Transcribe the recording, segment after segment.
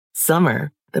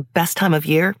Summer, the best time of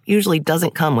year, usually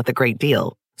doesn't come with a great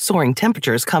deal. Soaring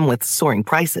temperatures come with soaring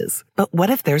prices. But what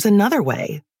if there's another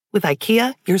way? With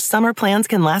IKEA, your summer plans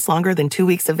can last longer than 2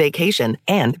 weeks of vacation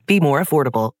and be more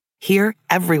affordable. Here,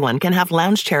 everyone can have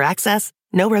lounge chair access,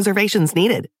 no reservations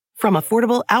needed. From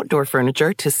affordable outdoor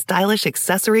furniture to stylish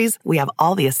accessories, we have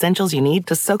all the essentials you need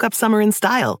to soak up summer in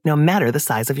style, no matter the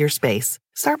size of your space.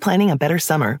 Start planning a better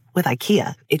summer with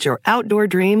IKEA. It's your outdoor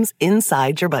dreams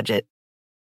inside your budget.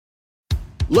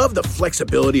 Love the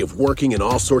flexibility of working in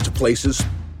all sorts of places?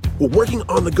 Well, working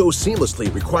on the go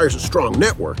seamlessly requires a strong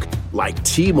network like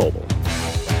T-Mobile.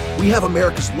 We have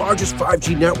America's largest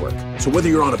 5G network, so whether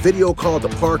you're on a video call at the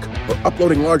park or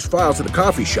uploading large files at a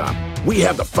coffee shop, we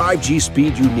have the 5G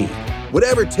speed you need.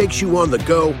 Whatever takes you on the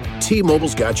go,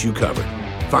 T-Mobile's got you covered.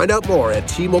 Find out more at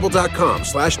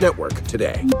T-Mobile.com/network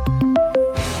today.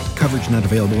 Coverage not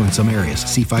available in some areas.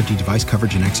 See 5G device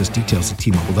coverage and access details at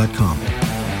T-Mobile.com.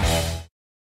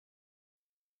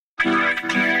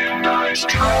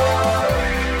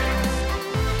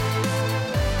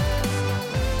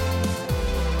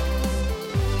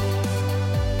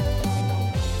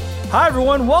 Hi,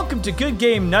 everyone. Welcome to Good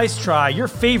Game, Nice Try, your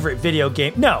favorite video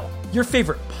game. No, your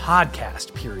favorite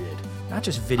podcast, period. Not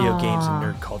just video games and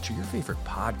nerd culture, your favorite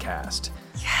podcast.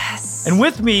 Yes. And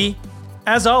with me,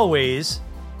 as always,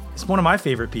 is one of my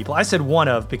favorite people. I said one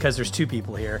of because there's two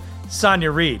people here.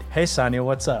 Sonia Reed. Hey, Sonia,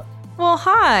 what's up? Well,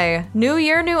 hi. New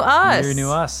year, new us. New year, new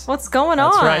us. What's going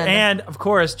That's on? right. And, of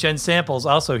course, Jen Samples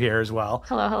also here as well.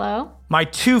 Hello, hello. My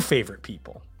two favorite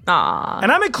people. Aw.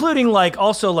 And I'm including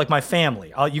also my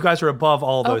family. You guys are above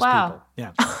all of those people.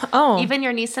 Yeah. Oh. Even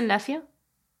your niece and nephew?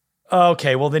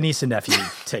 Okay, well, the niece and nephew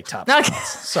take top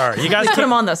spots. Sorry, you guys put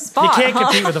them on the spot. You can't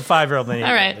compete with a 5-year-old and an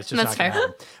 8-year-old. All right, It's just that's not gonna fair.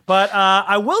 happen. But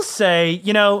I will say,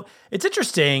 it's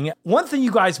interesting. One thing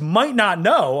you guys might not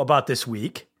know about this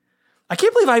week, I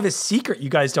can't believe I have a secret you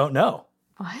guys don't know.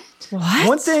 What?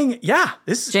 One thing,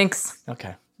 this is... Jinx.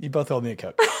 Okay, you both hold me a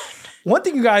Coke. One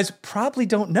thing you guys probably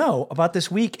don't know about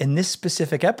this week in this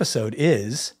specific episode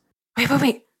is... Wait.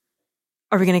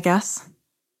 Are we going to guess?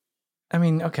 I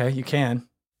mean, okay, you can.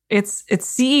 It's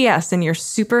CES and you're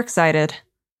super excited.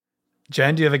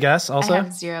 Jen, do you have a guess also? I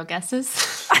have 0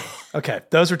 guesses. Okay,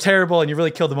 those were terrible and you really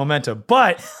killed the momentum.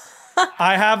 But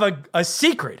I have a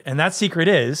secret, and that secret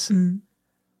is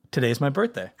today's my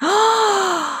birthday.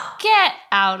 Get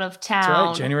out of town. That's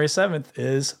right, January 7th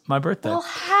is my birthday. Well,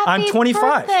 happy I'm 25.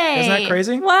 birthday. Isn't that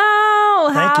crazy? Wow.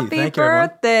 Thank you. Happy Thank you, everyone.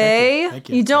 birthday. Thank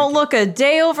you. You don't look a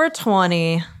day over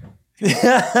 20.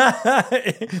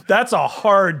 That's a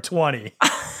hard 20.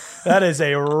 That is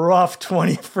a rough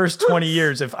first 20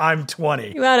 years if I'm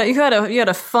 20. You had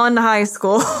a fun high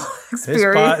school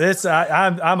experience.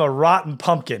 I'm a rotten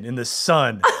pumpkin in the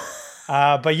sun.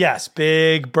 But yes,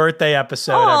 big birthday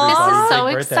episode. Aw. Everybody. This is so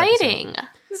Big birthday exciting. episode.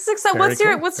 This is exciting.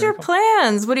 Very What's cool. your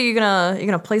plans? What are you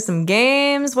gonna play some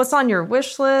games? What's on your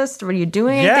wish list? What are you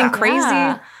doing? Anything crazy?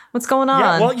 Yeah. What's going on?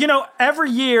 Yeah, well,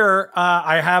 every year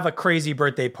I have a crazy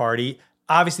birthday party.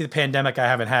 Obviously, the pandemic, I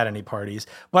haven't had any parties,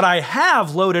 but I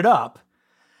have loaded up.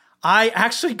 I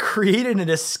actually created an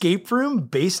escape room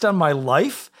based on my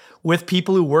life with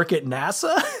people who work at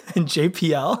NASA and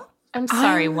JPL. I'm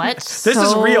sorry, what? This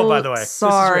is real, by the way.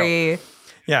 Sorry. This is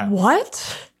real. Yeah.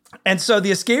 What? And so the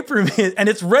escape room is, and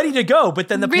it's ready to go, but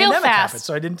then the Real pandemic fast. happened,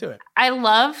 so I didn't do it. I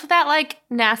love that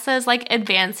NASA is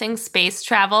advancing space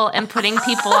travel and putting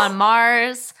people on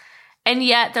Mars. And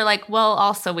yet they're like, well,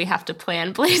 also we have to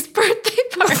plan Blaze's birthday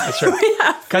party. That's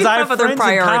right. Because I have other friends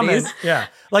priorities. in common.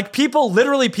 Yeah. People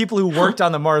who worked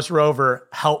on the Mars rover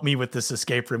helped me with this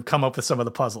escape room, come up with some of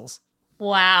the puzzles.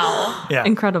 Wow. Yeah.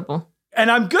 Incredible. And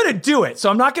I'm going to do it. So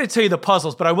I'm not going to tell you the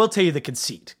puzzles, but I will tell you the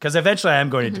conceit because eventually I am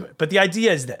going to do it. But the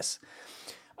idea is this.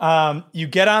 You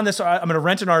get on this, I'm going to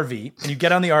rent an RV and you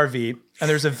get on the RV and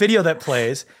there's a video that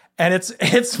plays and it's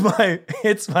my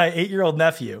 8-year-old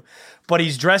nephew, but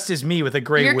he's dressed as me with a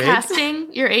gray You're wig.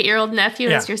 casting your 8-year-old nephew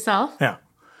as yourself? Yeah.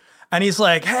 And he's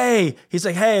like, hey,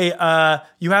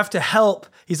 you have to help.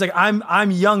 He's like,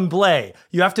 I'm young Blay.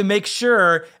 You have to make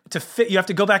sure you have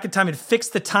to go back in time and fix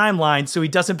the timeline so he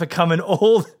doesn't become an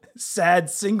old, sad,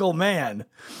 single man.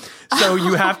 So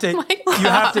you have to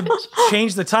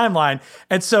change the timeline.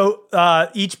 And so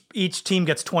each team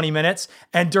gets 20 minutes.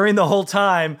 And during the whole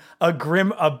time, a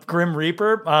Grim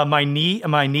Reaper, my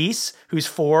niece, who's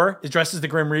 4, is dressed as the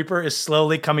Grim Reaper, is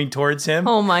slowly coming towards him.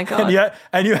 Oh my God.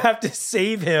 And you have to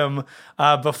save him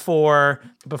before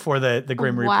the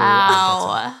Grim Reaper.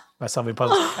 Wow. By solving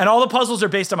puzzles. And all the puzzles are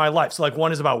based on my life. So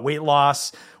one is about weight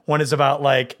loss. One is about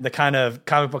the kind of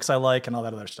comic books I like and all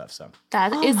that other stuff. So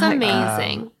That is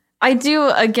amazing. I do.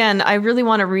 Again, I really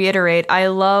want to reiterate, I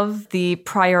love the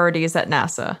priorities at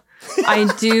NASA.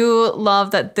 I do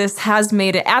love that this has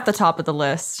made it at the top of the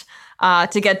list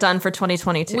to get done for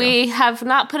 2022. We have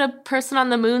not put a person on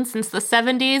the moon since the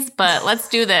 70s, but let's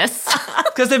do this.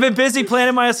 Because they've been busy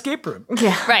planning my escape room.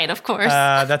 Yeah. Right, of course.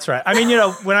 That's right. I mean, you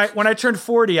know, when I turned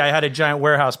 40, I had a giant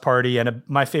warehouse party, and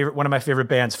one of my favorite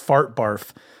bands, Fart Barf,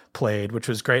 played, which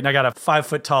was great. And I got a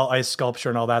 5-foot-tall ice sculpture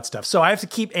and all that stuff. So I have to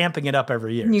keep amping it up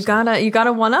every year. You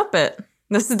gotta one up it.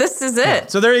 This is it. Yeah.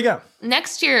 So there you go.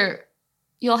 Next year,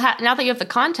 you'll have, now that you have the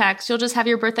contacts, you'll just have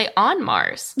your birthday on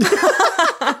Mars.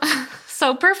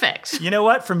 So perfect. You know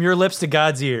what? From your lips to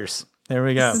God's ears. There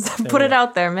we go. Put it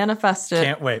out there. Manifest it.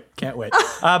 Can't wait.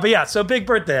 But yeah, so big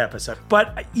birthday episode.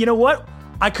 But you know what?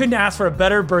 I couldn't ask for a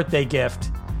better birthday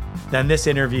gift than this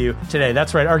interview today.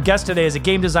 That's right. Our guest today is a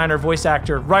game designer, voice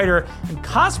actor, writer, and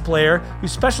cosplayer who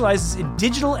specializes in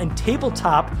digital and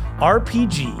tabletop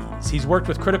RPGs. He's worked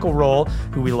with Critical Role,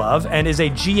 who we love, and is a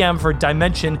GM for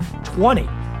Dimension 20.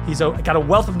 He's got a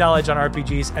wealth of knowledge on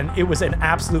RPGs, and it was an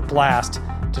absolute blast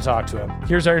to talk to him.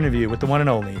 Here's our interview with the one and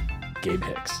only Gabe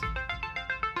Hicks.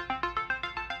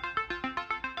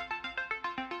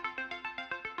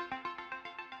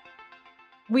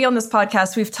 We on this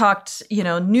podcast, we've talked,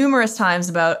 numerous times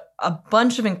about a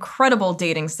bunch of incredible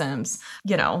dating sims.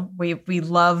 We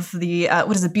love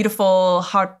the Beautiful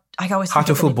Heart.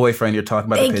 Heartful Boyfriend. You're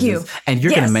talking about. Thank the business. you. And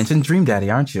you're going to mention Dream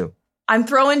Daddy, aren't you? I'm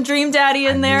throwing Dream Daddy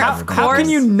in there. Of course. How can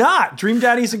you not? Dream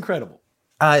Daddy's incredible.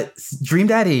 Dream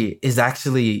Daddy is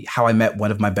actually how I met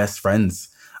one of my best friends,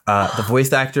 the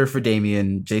voice actor for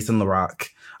Damien, Jason LaRock.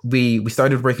 We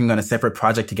started working on a separate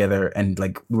project together, and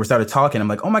we started talking. I'm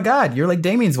like, oh my God, you're like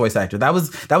Damien's voice actor. That was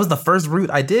the first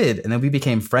route I did, and then we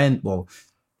became friends. Well,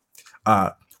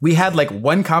 we had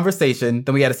one conversation,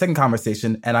 then we had a second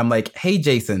conversation, and I'm like, hey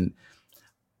Jason,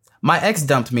 my ex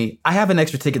dumped me. I have an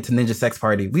extra ticket to Ninja Sex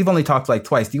Party. We've only talked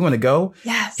twice. Do you want to go?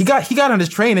 Yes. He got on his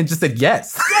train and just said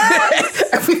yes.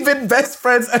 And we've been best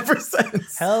friends ever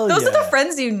since. Hell Those yeah. are the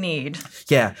friends you need.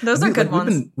 Yeah. Those are good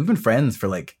ones. We've been friends for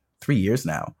 3 years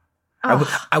now.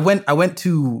 Oh. I went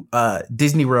to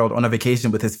Disney World on a vacation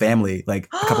with his family a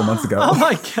couple months ago. Oh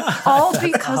my God. All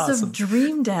because of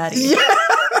Dream Daddy. Yeah.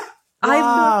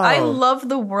 I love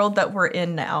the world that we're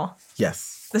in now.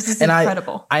 Yes. This is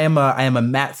incredible. I am a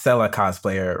Matt Sella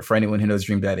cosplayer for anyone who knows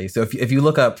Dream Daddy. So if you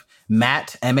look up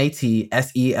Matt,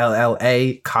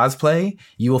 MattSella cosplay,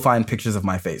 you will find pictures of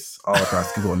my face all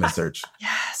across Google image search.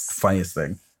 Yes. Funniest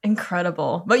thing.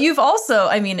 Incredible. But you've also,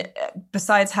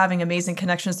 besides having amazing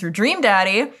connections through Dream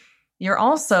Daddy, you're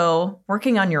also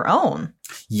working on your own.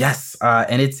 Yes.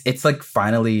 And it's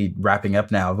finally wrapping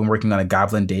up now. I've been working on a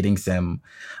Goblin dating sim.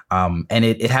 And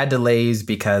it had delays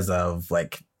because of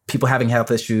people having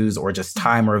health issues or just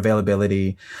time or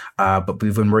availability. But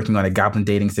we've been working on a Goblin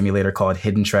dating simulator called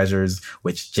Hidden Treasures,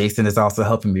 which Jason is also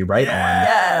helping me write on.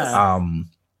 Yes.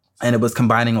 And it was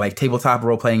combining tabletop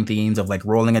role-playing themes of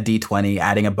rolling a D20,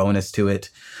 adding a bonus to it.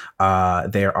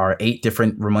 There are 8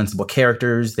 different remontable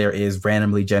characters. There is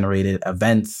randomly generated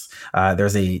events.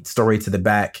 There's a story to the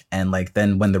back. And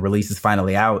then when the release is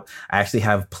finally out, I actually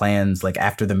have plans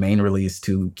after the main release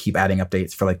to keep adding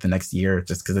updates for the next year,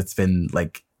 just because it's been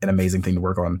an amazing thing to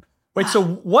work on. Wait, so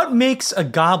what makes a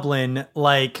goblin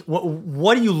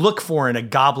what do you look for in a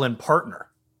goblin partner?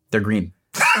 They're green.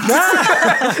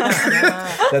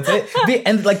 That's it.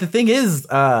 And the thing is,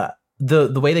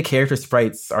 the way the character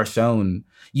sprites are shown,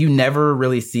 you never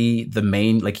really see the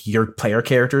main your player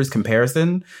character's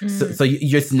comparison. So you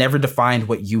just never defined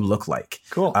what you look like.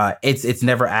 Cool. It's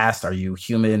never asked, are you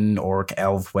human, orc,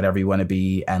 elf, whatever you want to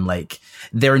be, and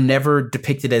they're never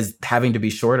depicted as having to be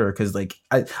shorter, because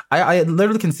I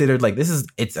literally considered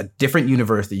it's a different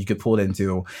universe that you could pull it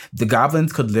into. The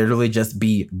goblins could literally just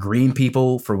be green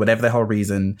people for whatever the hell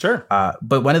reason. Sure.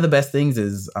 But one of the best things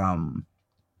is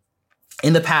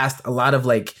in the past, a lot of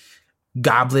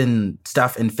goblin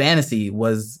stuff in fantasy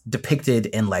was depicted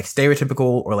in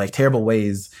stereotypical or terrible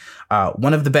ways.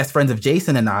 One of the best friends of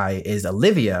Jason and I is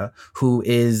Olivia, who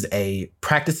is a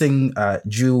practicing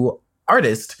Jew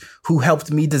artist who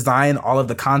helped me design all of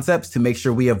the concepts to make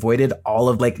sure we avoided all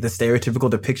of the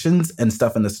stereotypical depictions and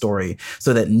stuff in the story,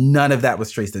 so that none of that was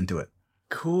traced into it.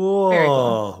 Cool. Very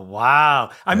cool.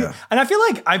 Wow. I mean, and I feel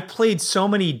I've played so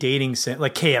many dating sims,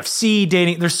 KFC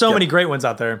dating. There's so many great ones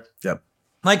out there. Yep.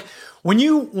 When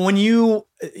you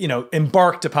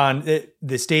embarked upon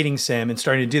this dating sim and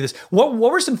starting to do this, what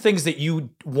were some things that you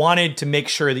wanted to make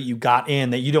sure that you got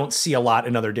in that you don't see a lot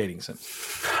in other dating sims?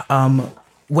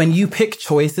 When you pick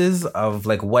choices of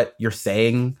what you're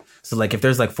saying, so if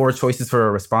there's 4 choices for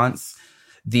a response,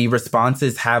 the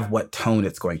responses have what tone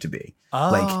it's going to be. Oh,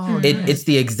 Like it's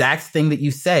the exact thing that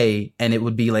you say, and it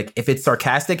would be like, if it's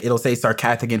sarcastic, it'll say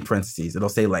sarcastic in parentheses. It'll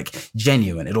say like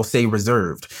genuine. It'll say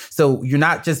reserved. So you're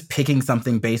not just picking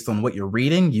something based on what you're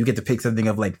reading. You get to pick something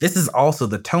of like, this is also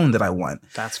the tone that I want.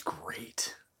 That's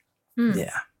great.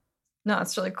 Yeah. No,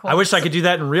 it's really cool. I wish I could do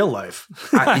that in real life.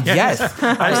 Yes.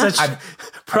 I have such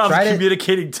problem tried it.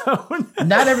 communicating tone.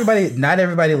 Not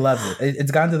everybody loves it.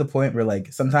 It's gotten to the point where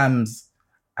like sometimes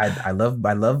I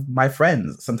love my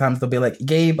friends. Sometimes they'll be like,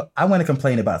 Gabe, I want to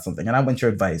complain about something and I want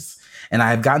your advice. And I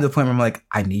have gotten to the point where I'm like,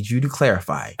 I need you to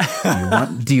clarify.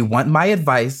 Do you want my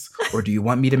advice or do you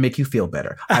want me to make you feel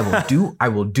better? I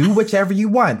will do whichever you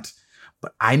want,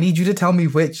 but I need you to tell me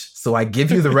which so I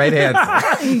give you the right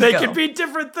answer. They could be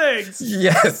different things.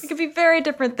 Yes. It could be very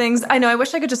different things. I know. I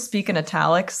wish I could just speak in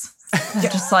italics.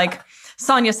 Just like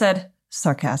Sonia said,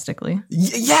 sarcastically.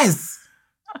 Yes.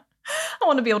 I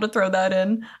want to be able to throw that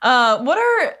in. What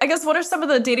are some of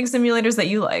the dating simulators that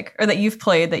you like or that you've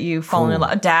played that you've fallen in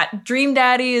love? Dream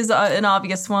Daddy is an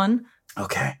obvious one.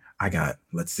 Okay.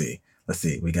 Let's see.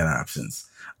 We got options.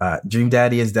 Dream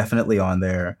Daddy is definitely on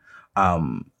there.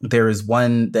 There is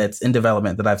one that's in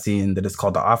development that I've seen that is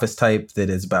called The Office Type, that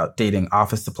is about dating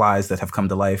office supplies that have come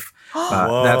to life.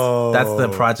 That's the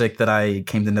project that I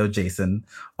came to know Jason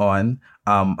on.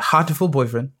 Hatoful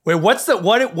Boyfriend. Wait,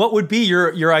 what would be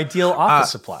your ideal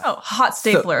office supply? Oh, hot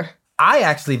stapler. So, I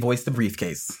actually voiced the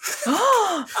briefcase.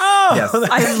 Oh, yes.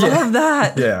 I love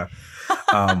that. Yeah.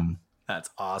 That's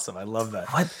awesome. I love that.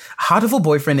 What? Hatoful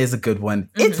Boyfriend is a good one.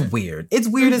 Mm-hmm. It's weird. It's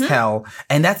weird as hell,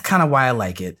 and that's kind of why I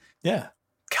like it. Yeah.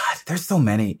 God, there's so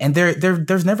many, and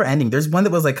there's never ending. There's one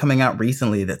that was like coming out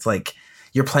recently that's like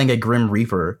you're playing a Grim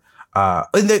Reaper.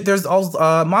 And there's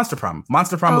also Monster Prom.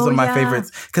 Monster Prom is one of my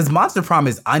favorites because Monster Prom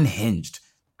is unhinged.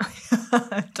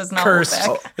 It does not cursed.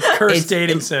 It's cursed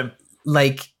dating it's, sim.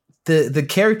 Like the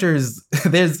characters,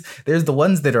 there's the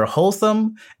ones that are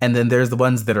wholesome, and then there's the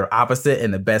ones that are opposite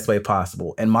in the best way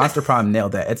possible. And Monster Prom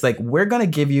nailed that. It's like, we're gonna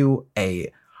give you a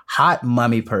hot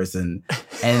mummy person,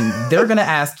 and they're gonna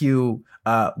ask you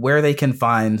where they can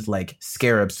find like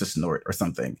scarabs to snort or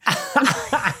something.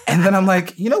 And then I'm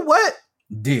like, you know what?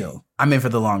 Deal. I'm in for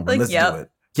the long run. Let's do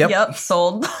it. Yep.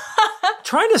 Sold.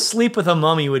 Trying to sleep with a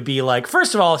mummy would be like,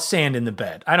 first of all, sand in the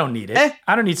bed. I don't need it.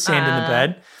 I don't need sand in the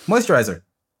bed. Moisturizer.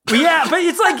 Yeah, but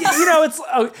it's like,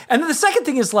 and then the second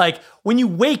thing is like, when you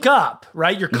wake up,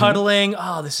 right, you're cuddling,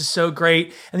 oh, this is so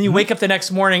great. And then you wake up the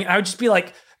next morning, and I would just be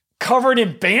like covered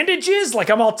in bandages. Like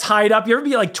I'm all tied up. You ever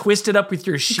be like twisted up with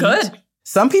your sheet? Good.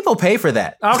 Some people pay for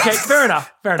that. Okay, fair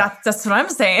enough. That's what I'm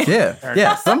saying.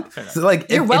 Yeah. So like,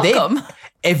 you're welcome.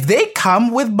 If they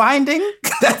come with binding,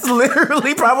 that's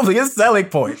literally probably a selling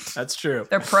point. That's true.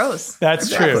 They're pros.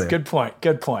 That's true. Good point.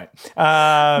 No,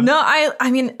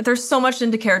 I mean, there's so much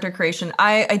into character creation.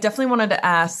 I definitely wanted to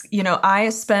ask, I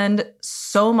spend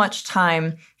so much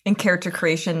time in character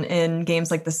creation in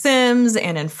games like The Sims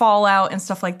and in Fallout and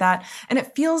stuff like that. And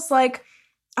it feels like,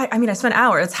 I spend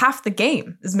hours. It's half the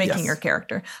game is making your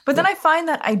character. But then I find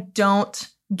that I don't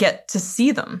get to see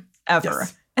them ever.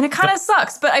 Yes. And it kind of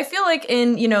sucks. But I feel like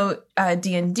in,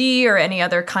 D&D or any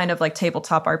other kind of like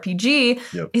tabletop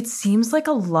RPG, it seems like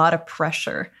a lot of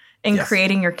pressure in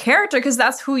creating your character because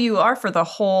that's who you are for the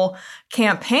whole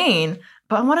campaign.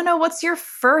 But I want to know, what's your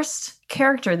first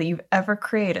character that you've ever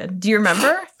created? Do you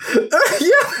remember?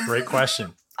 Great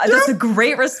question. That's a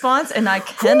great response, and I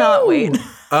cannot wait.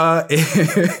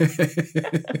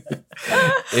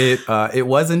 It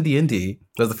was in D&D.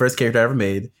 It was the first character I ever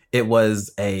made. It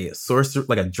was a sorcerer,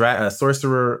 like a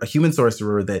sorcerer, a human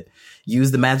sorcerer that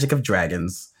used the magic of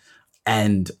dragons.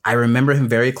 And I remember him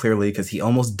very clearly because he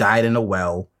almost died in a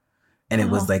well. And it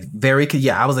was like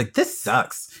I was like, this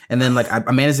sucks. And then like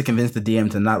I managed to convince the DM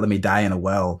to not let me die in a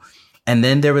well. And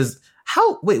then there was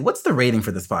what's the rating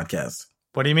for this podcast?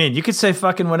 What do you mean? You could say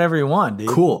fucking whatever you want, dude.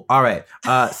 Cool. All right.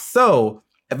 So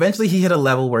eventually he hit a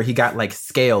level where he got like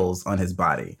scales on his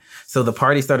body. So the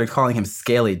party started calling him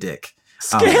Scaly Dick.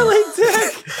 Scaly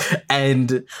Dick.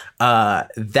 And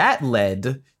that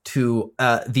led to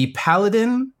the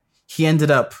paladin. He ended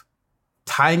up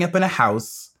tying up in a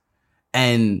house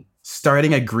and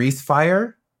starting a grease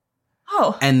fire.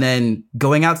 Oh. And then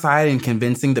going outside and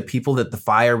convincing the people that the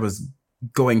fire was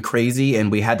going crazy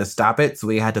and we had to stop it. So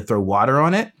we had to throw water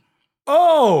on it.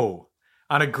 Oh,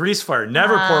 on a grease fire.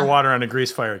 Never pour water on a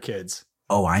grease fire, kids.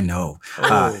 Oh, I know.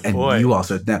 And boy. You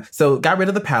also know. So got rid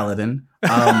of the paladin.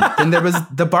 Then there was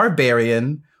the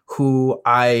barbarian who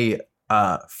I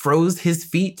froze his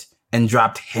feet and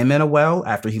dropped him in a well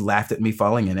after he laughed at me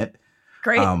falling in it.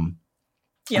 Great.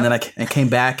 And then I came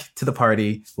back to the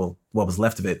party, well, what was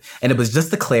left of it, and it was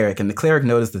just the cleric, and the cleric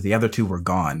noticed that the other two were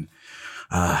gone,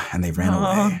 and they ran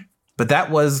away. But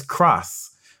that was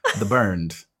Cross, the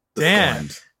burned, the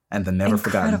scorned, and the never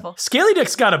forgotten. Scaly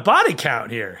Dick's got a body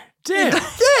count here. Damn.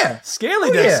 Yeah.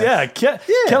 Scaly Dick's,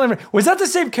 Killing. Was that the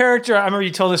same character? I remember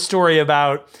you told a story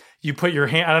about you put your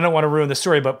hand, I don't want to ruin the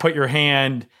story, but put your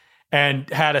hand and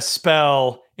had a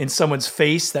spell in someone's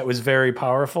face that was very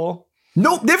powerful.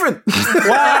 Nope, different.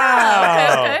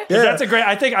 Wow. Okay. Yeah. That's a great,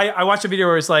 I think I watched a video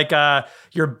where it was like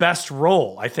your best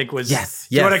roll, I think was. Yes.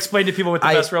 Do you want to explain to people what the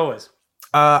best roll was?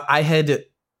 I had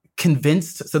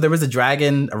convinced, so there was a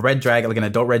dragon, a red dragon, like an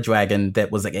adult red dragon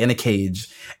that was like in a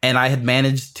cage. And I had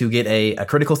managed to get a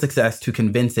critical success to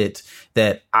convince it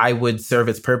that I would serve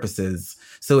its purposes.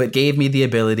 So it gave me the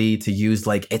ability to use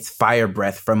like its fire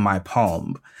breath from my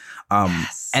palm.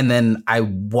 And then I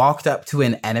walked up to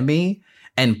an enemy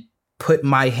and put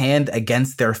my hand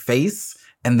against their face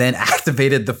and then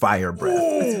activated the fire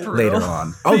breath later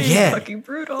on. Oh, yeah. Fucking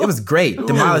brutal. It was great.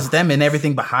 Demolished them and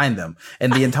everything behind them.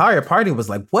 And the entire party was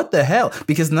like, what the hell?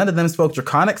 Because none of them spoke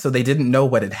Draconic, so they didn't know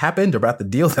what had happened or about the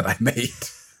deal that I made.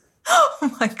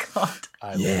 Oh, my God.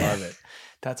 I love it.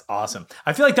 That's awesome.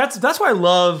 I feel like that's why I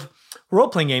love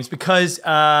role-playing games, because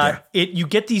you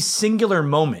get these singular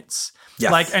moments.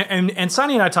 Yes. Like, and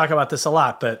Sonny and I talk about this a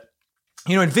lot, but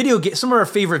you know, in some of our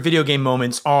favorite video game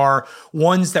moments are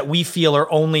ones that we feel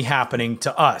are only happening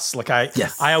to us. Like I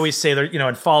always say that, you know,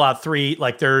 in Fallout 3,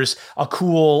 like there's a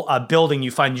cool building you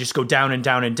find, you just go down and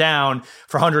down and down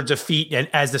for hundreds of feet. And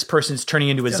as this person's turning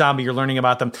into a zombie, you're learning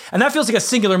about them. And that feels like a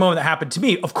singular moment that happened to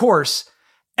me. Of course,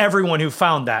 everyone who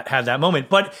found that had that moment.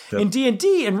 But in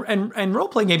D&D and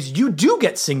role-playing games, you do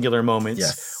get singular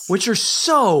moments, which are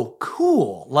so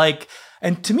cool. Like,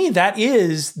 and to me, that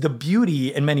is the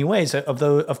beauty in many ways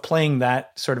of playing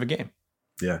that sort of a game.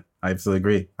 Yeah, I absolutely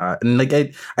agree. And like,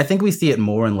 I think we see it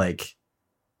more in like,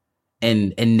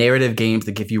 in narrative games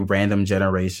that give you random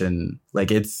generation.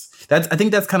 Like I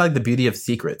think that's kind of like the beauty of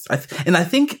secrets. I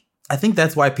think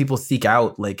that's why people seek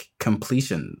out like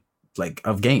completion, like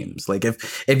of games. Like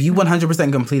if you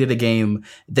 100% completed a game,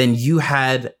 then you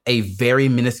had a very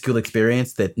minuscule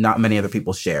experience that not many other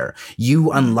people share.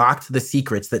 You unlocked the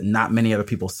secrets that not many other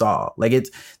people saw. Like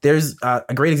there's a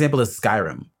great example is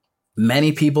Skyrim.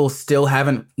 Many people still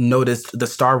haven't noticed the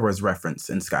Star Wars reference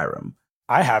in Skyrim.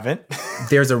 I haven't.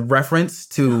 There's a reference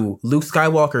to Luke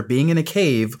Skywalker being in a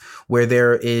cave where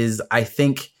there is, I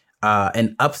think,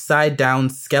 an upside down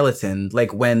skeleton,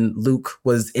 like when Luke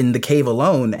was in the cave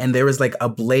alone, and there was like a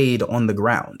blade on the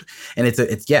ground, and it's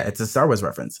a Star Wars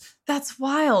reference. That's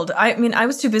wild. I mean, I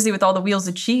was too busy with all the wheels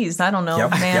of cheese. I don't know,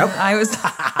 man. I was.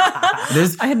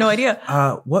 I had no idea.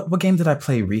 What game did I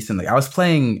play recently? I was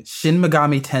playing Shin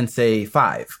Megami Tensei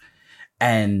 5,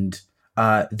 and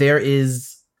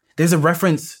there's a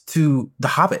reference to The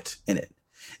Hobbit in it.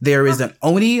 There is an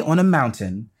Oni on a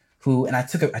mountain. And I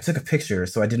took a picture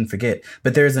so I didn't forget,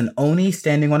 but there's an Oni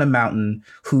standing on a mountain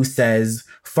who says,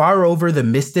 "Far over the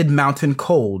misted mountain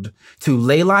cold, to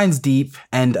ley lines deep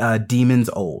and demons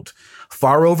old.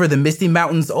 Far over the misty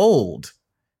mountains old."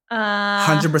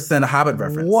 100% a Hobbit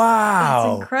reference. Wow.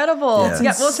 That's incredible.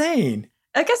 That's insane.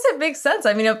 I guess it makes sense.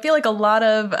 I mean, I feel like a lot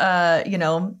of,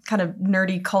 kind of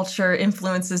nerdy culture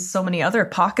influences so many other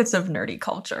pockets of nerdy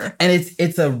culture. And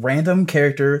it's a random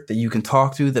character that you can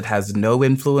talk to that has no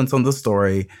influence on the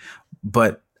story.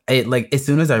 But as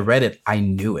soon as I read it, I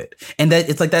knew it. And that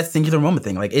it's like that singular moment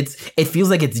thing. Like it feels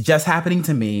like it's just happening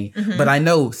to me, but I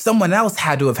know someone else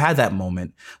had to have had that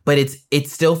moment. But it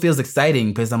still feels exciting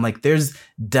because I'm like, there's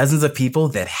dozens of people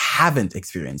that haven't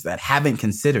experienced that, haven't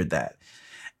considered that.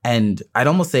 And I'd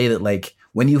almost say that, like,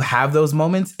 when you have those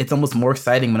moments, it's almost more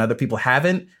exciting when other people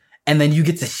haven't. And then you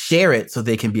get to share it so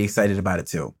they can be excited about it,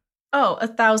 too. Oh,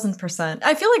 1,000%.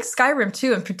 I feel like Skyrim,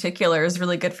 too, in particular, is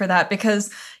really good for that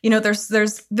because, you know,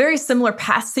 there's very similar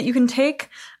paths that you can take,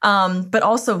 but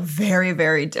also very,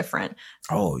 very different.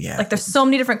 Oh, yeah. Like, there's so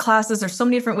many different classes. There's so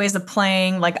many different ways of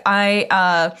playing. Like,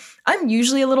 I'm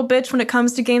usually a little bitch when it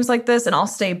comes to games like this, and I'll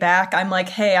stay back. I'm like,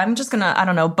 hey, I'm just gonna, I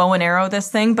don't know, bow and arrow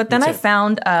this thing. But then I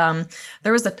found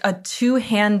there was a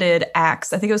two-handed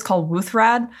axe. I think it was called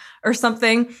Wuthrad or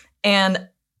something, and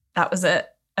that was it.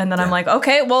 And then I'm like,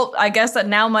 okay, well, I guess that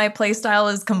now my play style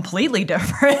is completely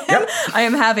different. Yep. I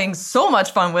am having so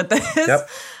much fun with this. Yep.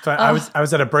 So I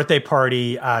was at a birthday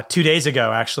party 2 days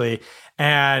ago, actually,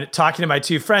 and talking to my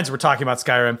two friends. We're talking about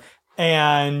Skyrim,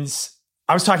 and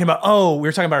I was talking about, we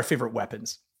were talking about our favorite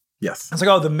weapons. Yes. I was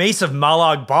like, the Mace of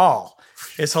Molag Bal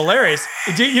It's hilarious.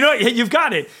 You know, you've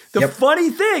got it. The funny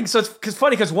thing, so it's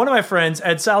funny because one of my friends,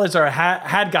 Ed Salazar,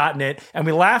 had gotten it, and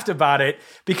we laughed about it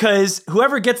because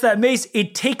whoever gets that mace,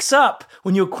 it takes up,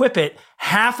 when you equip it,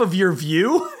 half of your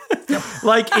view.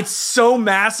 Like, it's so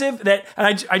massive that,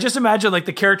 and I just imagine like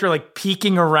the character like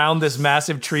peeking around this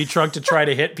massive tree trunk to try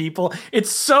to hit people.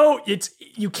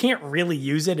 You can't really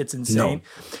use it. It's insane.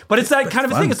 No. But it's that kind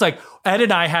of a thing. It's like Ed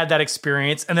and I had that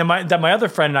experience, and then my other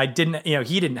friend and I didn't,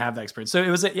 he didn't have that experience. So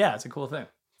it's a cool thing.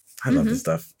 I love this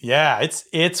stuff. Yeah,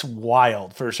 it's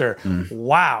wild for sure.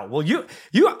 Wow. Well,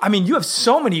 you have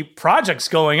so many projects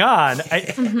going on.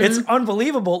 It's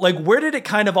unbelievable. Like, where did it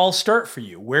kind of all start for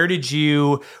you? Where did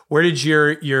your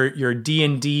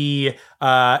D&D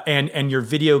and your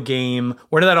video game,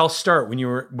 where did that all start? When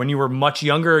you were much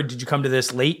younger, or did you come to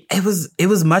this late? It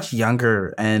was much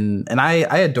younger, and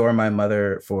I adore my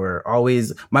mother for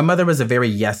always. My mother was a very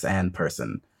yes and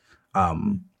person.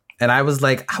 And I was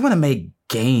like, I want to make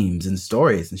games and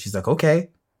stories. And she's like, okay,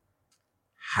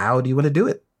 how do you want to do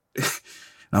it?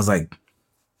 And I was like,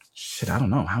 shit, I don't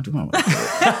know. How do I want to do it?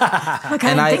 Like,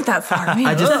 I didn't think that far. Man.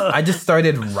 I just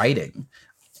started writing.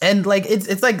 And like,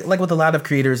 it's like with a lot of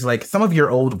creators, like some of your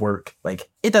old work, like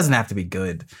it doesn't have to be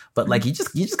good, but like you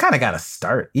just kind of got to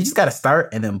start. You just got to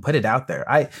start and then put it out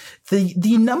there.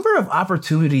 The number of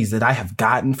opportunities that I have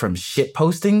gotten from shit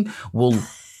posting will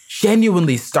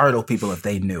genuinely startle people if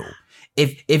they knew.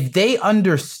 If they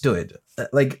understood,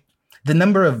 like the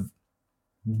number of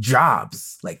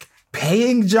jobs, like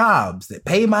paying jobs that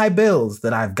pay my bills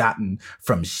that I've gotten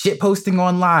from shit posting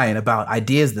online about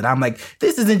ideas that I'm like,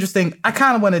 this is interesting. I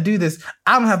kind of want to do this.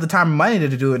 I don't have the time or money to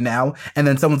do it now. And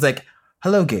then someone's like,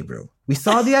 hello, Gabriel. We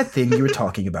saw the thing you were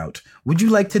talking about. Would you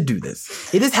like to do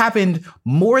this? It has happened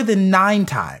more than 9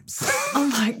 times. Oh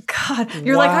my God.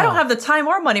 You're like, I don't have the time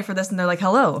or money for this. And they're like,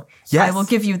 hello. Yes. I will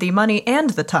give you the money and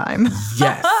the time.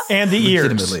 Yes. And the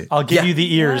ears. I'll give you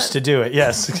the ears to do it.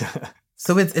 Yes.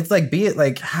 So it's like, be it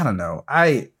like, I don't know.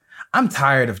 I'm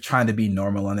tired of trying to be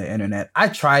normal on the internet. I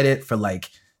tried it for like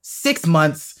 6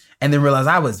 months and then realized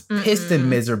I was pissed and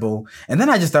miserable. And then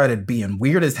I just started being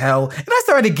weird as hell. And I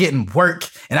started getting work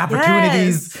and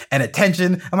opportunities and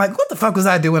attention. I'm like, what the fuck was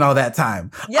I doing all that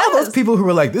time? Yes. All those people who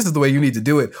were like, this is the way you need to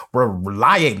do it, were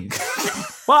lying.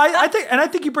 Well, I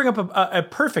think you bring up a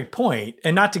perfect point,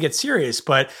 and not to get serious,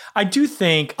 but I do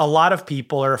think a lot of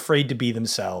people are afraid to be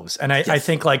themselves. And I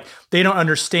think like they don't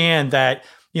understand that,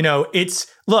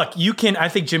 I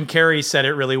think Jim Carrey said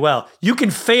it really well. You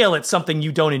can fail at something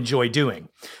you don't enjoy doing.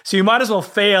 So you might as well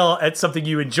fail at something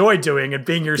you enjoy doing and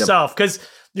being yourself, because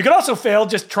you can also fail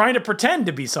just trying to pretend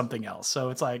to be something else. So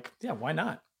it's like, yeah, why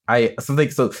not?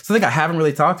 Something I haven't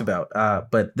really talked about,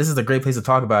 but this is a great place to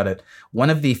talk about it. One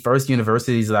of the first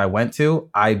universities that I went to,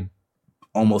 I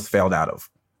almost failed out of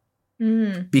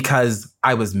because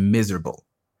I was miserable,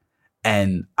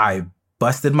 and I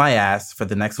busted my ass for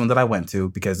the next one that I went to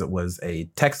because it was a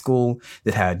tech school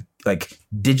that had like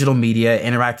digital media,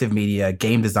 interactive media,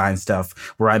 game design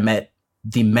stuff, where I met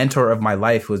the mentor of my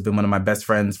life, who has been one of my best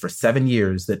friends for 7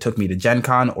 years, that took me to Gen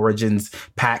Con, Origins,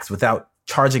 PAX without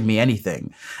charging me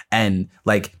anything. And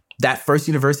like that first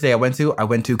university I went to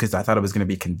because I thought it was going to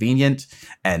be convenient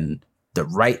and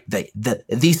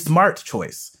the smart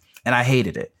choice. And I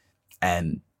hated it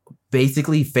and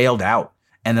basically failed out.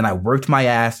 And then I worked my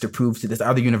ass to prove to this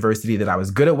other university that I was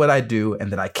good at what I do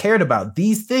and that I cared about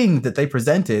these things that they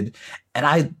presented. And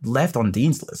I left on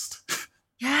Dean's List.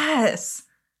 Yes.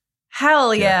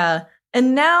 Hell yeah.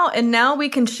 And now we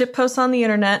can shitpost on the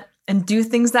internet and do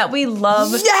things that we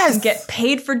love and get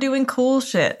paid for doing cool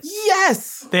shit.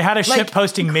 Yes. They had a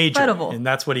shitposting major, and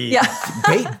that's what he...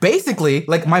 Yeah. Basically,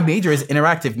 like, my major is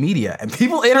interactive media, and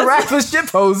people interact with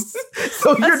shitposts,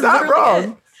 so you're not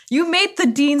wrong. You made the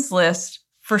Dean's List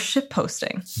for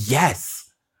shitposting. Yes.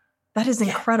 That is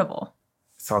incredible.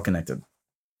 It's all connected.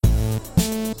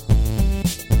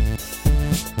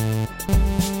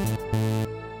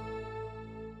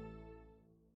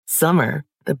 Summer,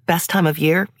 the best time of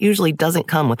year, usually doesn't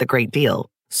come with a great deal.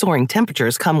 Soaring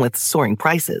temperatures come with soaring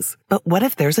prices. But what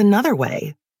if there's another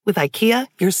way? With IKEA,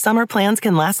 your summer plans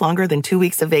can last longer than 2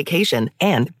 weeks of vacation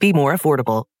and be more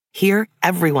affordable. Here,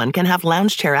 everyone can have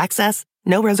lounge chair access,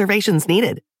 no reservations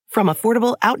needed. From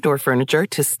affordable outdoor furniture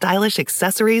to stylish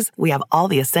accessories, we have all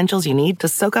the essentials you need to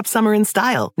soak up summer in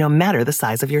style, no matter the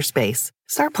size of your space.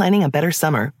 Start planning a better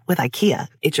summer with IKEA.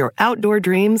 It's your outdoor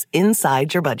dreams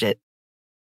inside your budget.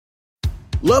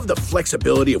 Love the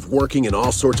flexibility of working in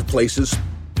all sorts of places?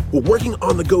 Well, working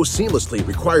on the go seamlessly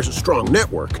requires a strong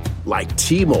network like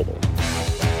T-Mobile.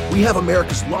 We have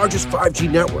America's largest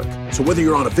 5G network, so whether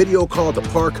you're on a video call at the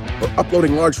park or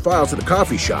uploading large files at a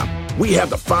coffee shop, We have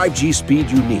the 5G speed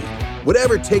you need.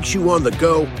 Whatever takes you on the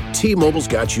go, T-Mobile's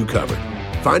got you covered.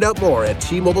 Find out more at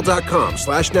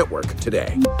T-Mobile.com/network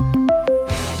today.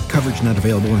 Coverage not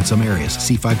available in some areas.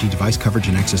 See 5G device coverage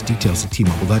and access details at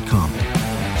T-Mobile.com.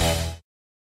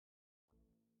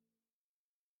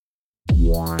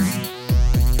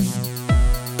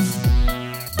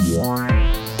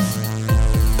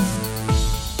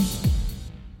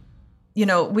 You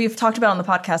know, we've talked about on the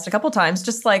podcast a couple times,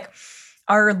 just like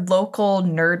our local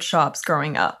nerd shops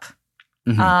growing up.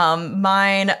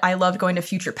 Mine, I loved going to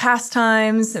Future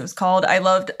Pastimes. It was called. I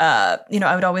loved, I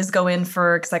would always go in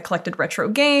because I collected retro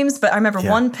games. But I remember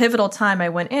one pivotal time I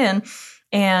went in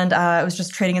and I was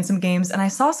just trading in some games and I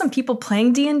saw some people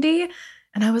playing D&D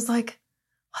and I was like,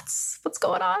 what's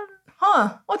going on?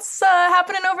 What's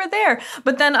happening over there?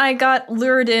 But then I got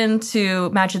lured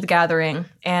into Magic the Gathering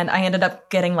and I ended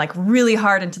up getting like really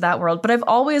hard into that world. But I've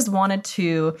always wanted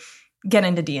to get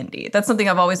into D&D. That's something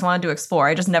I've always wanted to explore.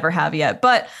 I just never have yet.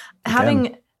 But I'm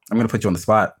going to put you on the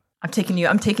spot. I'm taking you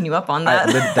up on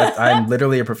that. I'm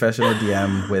literally a professional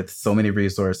DM with so many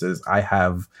resources. I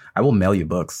will mail you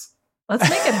books. Let's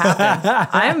make it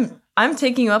happen. I'm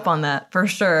taking you up on that for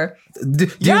sure. Do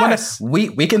you want to?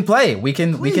 We can play. We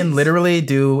can literally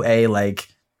do a like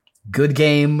good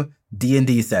game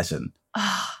D&D session.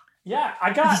 Yeah,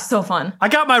 it's so fun. I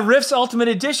got my Rifts Ultimate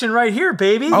Edition right here,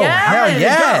 baby. Oh, hell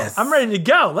yes. I'm ready to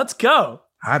go. Let's go.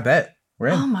 I bet. We're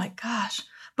in. Oh my gosh.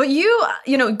 But you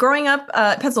growing up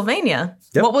in Pennsylvania,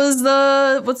 what's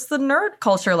the nerd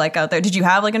culture like out there? Did you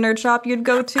have like a nerd shop you'd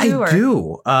go to? I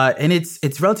do. And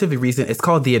it's relatively recent. It's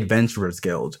called the Adventurers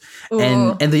Guild. Ooh,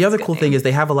 and the other cool thing is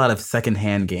they have a lot of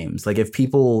secondhand games. Like if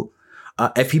people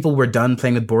were done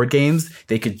playing with board games,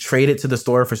 they could trade it to the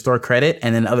store for store credit,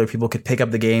 and then other people could pick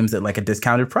up the games at like a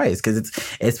discounted price because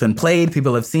it's been played,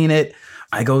 people have seen it.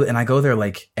 I go there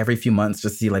like every few months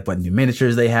just to see like what new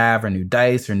miniatures they have or new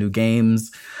dice or new games.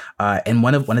 And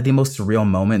one of the most surreal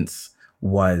moments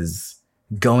was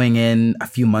going in a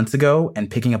few months ago and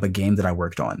picking up a game that I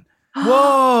worked on.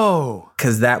 Whoa!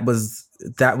 Because that was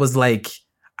like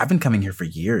I've been coming here for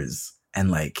years,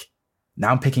 and like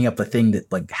now I'm picking up the thing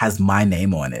that like has my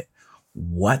name on it.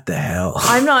 What the hell?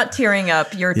 I'm not tearing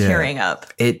up. You're tearing up.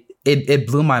 It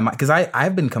blew my mind because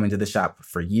I've been coming to the shop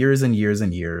for years and years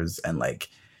and years and like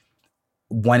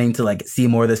wanting to like see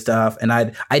more of this stuff. And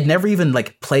I'd never even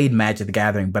like played Magic the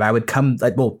Gathering, but I would come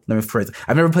like, well, let me phrase it.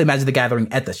 I've never played Magic the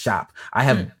Gathering at the shop. I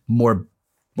have more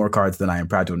cards than I am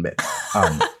proud to admit.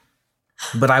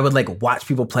 But I would like watch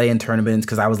people play in tournaments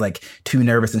because I was like too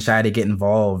nervous and shy to get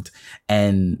involved.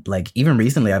 And like even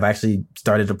recently, I've actually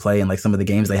started to play in like some of the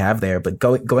games they have there. But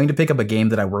going to pick up a game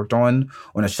that I worked on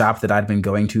a shop that I'd been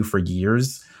going to for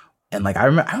years, and like I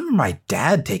remember my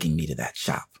dad taking me to that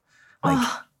shop like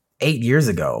 8 years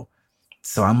ago.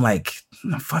 So I'm like,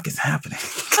 what the fuck is happening?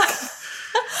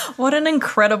 What an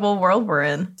incredible world we're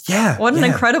in! Yeah, what an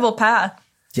incredible path.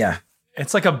 Yeah.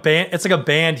 It's like a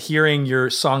band hearing your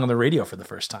song on the radio for the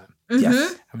first time. Mm-hmm.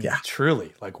 Yes. I mean,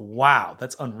 truly, like, wow,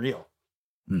 that's unreal.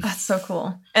 That's so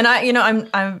cool. And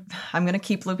I'm gonna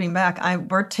keep looping back. I'm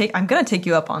gonna take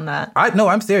you up on that.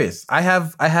 I'm serious. I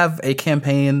have a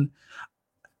campaign.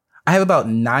 I have about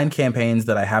 9 campaigns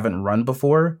that I haven't run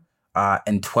before,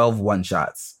 and 12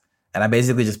 one-shots. And I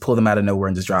basically just pull them out of nowhere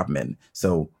and just drop them in.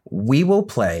 So we will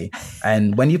play.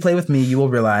 And when you play with me, you will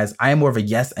realize I am more of a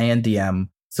yes and DM.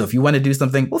 So if you want to do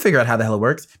something, we'll figure out how the hell it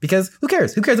works, because who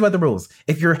cares? Who cares about the rules?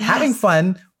 If you're having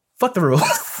fun, fuck the rules.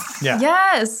 Yeah.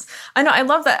 Yes. I know. I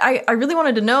love that. I really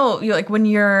wanted to know, like when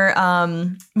you're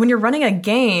running a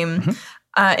game,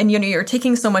 and you're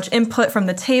taking so much input from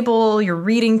the table, you're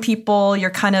reading people, you're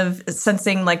kind of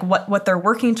sensing like what they're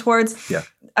working towards. Yeah.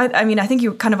 I mean, I think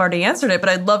you kind of already answered it, but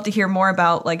I'd love to hear more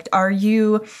about, like, are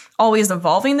you always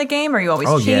evolving the game? Are you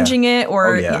always changing it?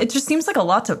 Or it just seems like a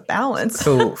lot to balance.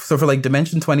 So for like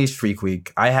Dimension 20 Shriek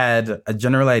Week, I had a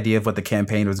general idea of what the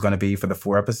campaign was going to be for the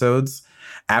 4 episodes.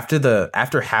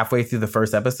 After halfway through the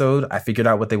first episode, I figured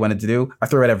out what they wanted to do. I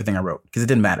threw out everything I wrote because it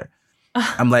didn't matter.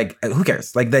 I'm like, who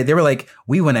cares? Like they were like,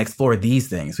 we want to explore these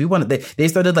things. They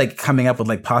started like coming up with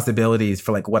like possibilities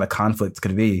for like what a conflict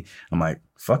could be. I'm like,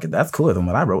 fuck it, that's cooler than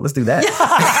what I wrote. Let's do that.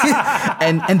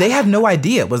 and they had no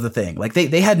idea was the thing. Like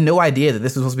they had no idea that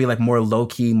this was supposed to be like more low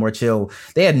key, more chill.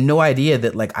 They had no idea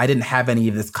that like I didn't have any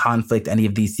of this conflict, any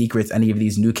of these secrets, any of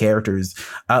these new characters.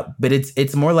 But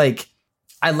it's more like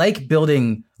I like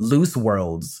building loose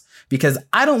worlds, because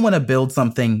I don't want to build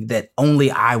something that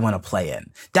only I want to play in.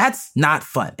 That's not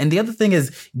fun. And the other thing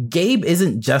is, Gabe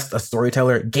isn't just a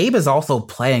storyteller. Gabe is also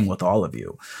playing with all of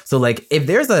you. So like, if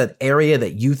there's an area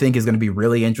that you think is going to be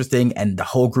really interesting and the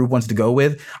whole group wants to go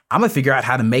with, I'm going to figure out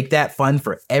how to make that fun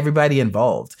for everybody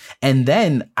involved. And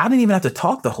then I don't even have to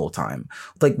talk the whole time.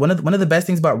 Like one of the best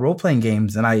things about role-playing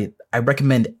games, and I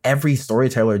recommend every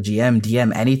storyteller, GM,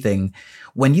 DM, anything,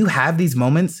 when you have these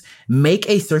moments, make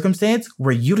a circumstance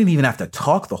where you don't even have to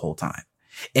talk the whole time.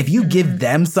 If you give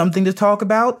them something to talk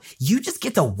about, you just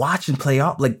get to watch and play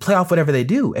off whatever they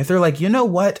do. If they're like, you know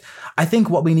what? I think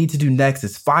what we need to do next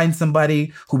is find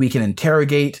somebody who we can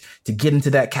interrogate to get into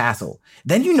that castle.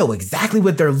 Then you know exactly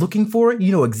what they're looking for.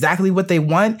 You know exactly what they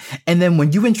want. And then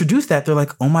when you introduce that, they're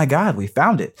like, oh my God, we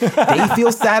found it. They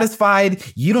feel satisfied.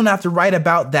 You don't have to write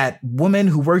about that woman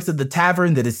who works at the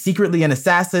tavern that is secretly an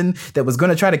assassin that was going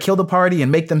to try to kill the party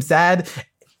and make them sad.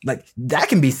 Like, that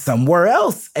can be somewhere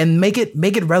else and make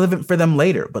it relevant for them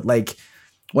later. But like,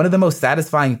 one of the most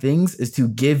satisfying things is to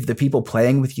give the people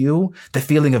playing with you the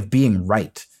feeling of being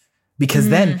right, because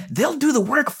then they'll do the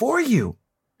work for you.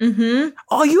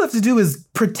 All you have to do is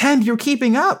pretend you're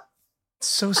keeping up.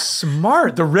 So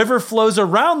smart. The river flows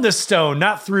around the stone,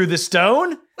 not through the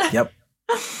stone. Yep.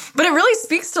 But it really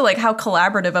speaks to like how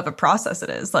collaborative of a process it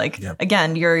is. Like,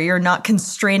 again, you're not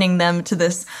constraining them to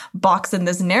this box in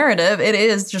this narrative. It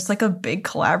is just like a big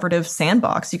collaborative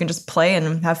sandbox you can just play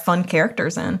and have fun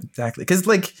characters in. Exactly. Because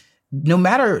like, no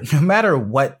matter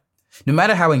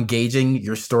how engaging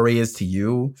your story is to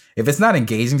you, if it's not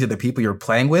engaging to the people you're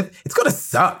playing with, it's going to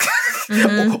suck.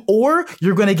 Or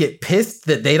you're going to get pissed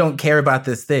that they don't care about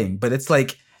this thing. But it's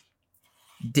like,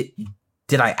 did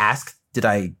I ask? Did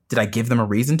I give them a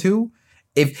reason to?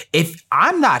 If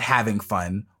I'm not having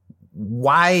fun,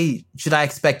 why should I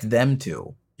expect them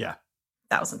to? Yeah.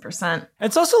 1000%.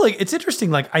 It's also like, it's interesting.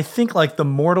 Like, I think like the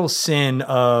mortal sin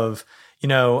of,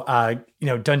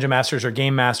 dungeon masters or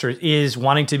game masters is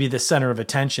wanting to be the center of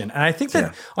attention. And I think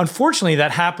that unfortunately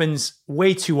that happens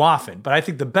way too often. But I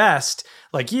think the best,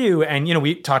 like you, and,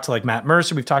 we talked to like Matt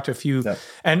Mercer, we've talked to a few,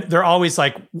 and they're always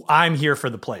like, I'm here for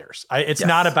the players. It's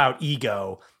not about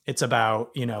ego. It's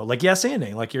about, like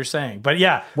yes-anding, like you're saying. But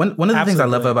yeah. One of the things I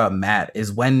love about Matt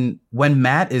is when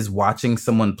Matt is watching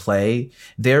someone play,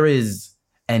 there is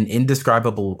an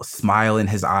indescribable smile in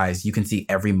his eyes. You can see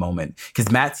every moment.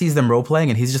 Because Matt sees them role-playing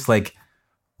and he's just like,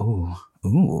 ooh.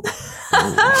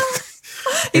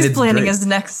 He's planning his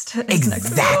next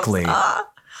exactly.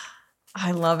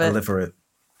 I love it. I live for it.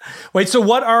 Wait, so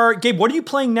Gabe, what are you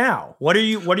playing now? What are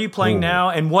you playing now?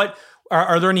 And what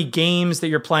are there any games that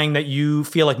you're playing that you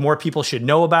feel like more people should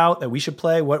know about, that we should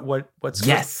play? What's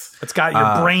got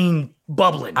your brain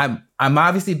bubbling? I'm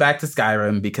obviously back to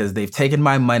Skyrim because they've taken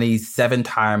my money 7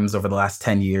 times over the last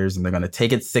 10 years and they're going to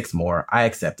take it 6 more. I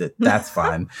accept it. That's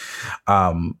fine.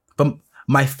 But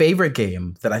my favorite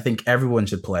game that I think everyone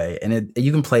should play, and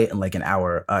you can play it in like an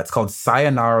hour. It's called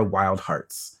Sayonara Wild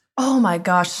Hearts. Oh my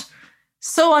gosh.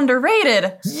 So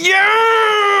underrated.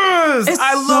 Yes!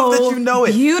 I love that you know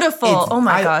it. Beautiful. Oh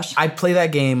my gosh. I play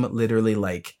that game literally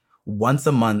like once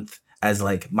a month as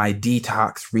like my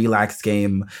detox, relax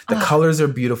game. The colors are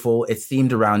beautiful. It's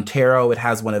themed around tarot. It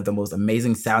has one of the most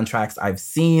amazing soundtracks I've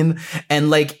seen.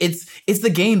 And like, it's the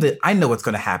game that I know what's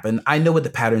going to happen. I know what the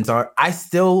patterns are. I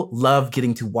still love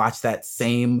getting to watch that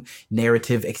same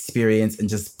narrative experience and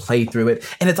just play through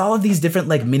it. And it's all of these different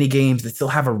like mini games that still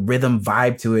have a rhythm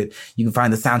vibe to it. You can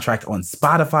find the soundtrack on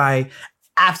Spotify.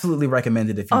 Absolutely recommend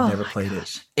it if you've never played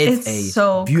it. It's a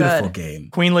so beautiful good. game.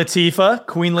 Queen Latifah.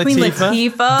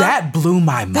 That blew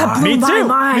my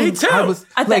mind. Me too. I was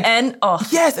at the end. Oh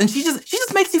yes, and she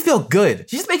just makes you feel good.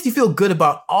 She just makes you feel good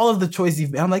about all of the choices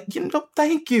you've made. I'm like,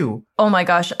 thank you. Oh my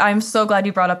gosh, I'm so glad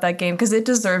you brought up that game because it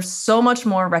deserves so much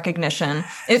more recognition.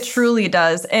 It truly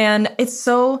does, and it's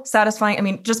so satisfying. I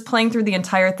mean, just playing through the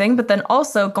entire thing, but then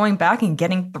also going back and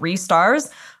getting 3 stars.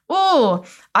 Oh,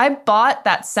 I bought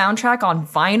that soundtrack on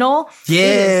vinyl. Yeah.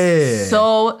 It is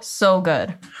so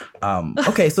good.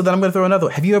 Okay, so then I'm going to throw another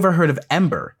one. Have you ever heard of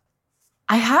Ember?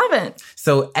 I haven't.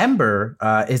 So Ember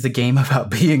is a game about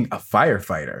being a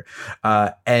firefighter.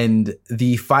 And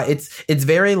it's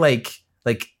very like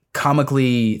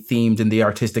comically themed in the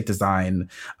artistic design.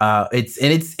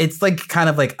 It's like kind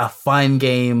of like a fun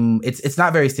game. It's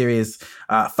not very serious.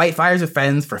 Fight fires with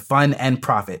friends for fun and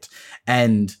profit.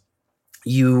 And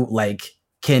you like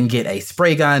can get a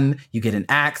spray gun, you get an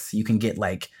axe, you can get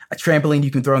like a trampoline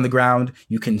you can throw on the ground,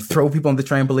 you can throw people on the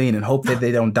trampoline and hope that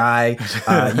they don't die.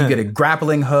 You get a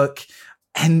grappling hook,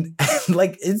 and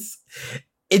like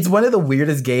It's one of the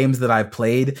weirdest games that I've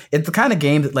played. It's the kind of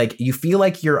game that like you feel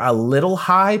like you're a little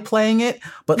high playing it,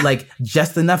 but like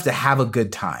just enough to have a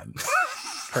good time.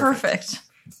 Perfect.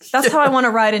 That's how I want to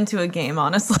ride into a game,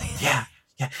 honestly. Yeah.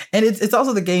 Yeah. And it's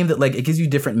also the game that like it gives you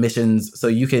different missions. So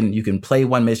you can play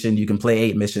one mission, you can play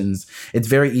 8 missions. It's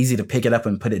very easy to pick it up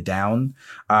and put it down.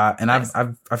 And nice.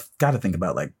 I've got to think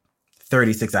about like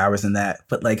 36 hours in that.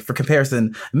 But like for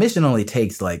comparison, a mission only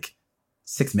takes like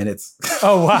 6 minutes.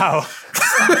 Oh wow.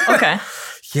 Okay.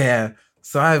 Yeah.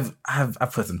 So I've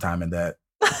put some time in that.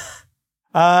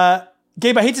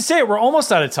 Gabe, I hate to say it, we're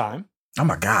almost out of time. Oh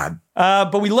my God.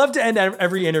 But we love to end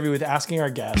every interview with asking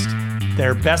our guest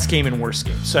their best game and worst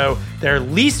game. So their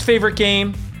least favorite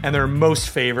game and their most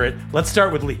favorite. Let's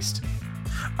start with least.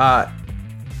 I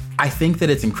think that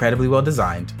it's incredibly well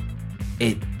designed.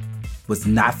 It was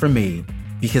not for me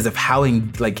because of how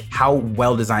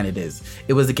well designed it is.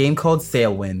 It was a game called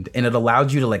Sailwind, and it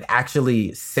allowed you to like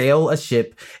actually sail a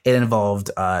ship. It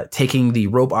involved taking the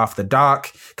rope off the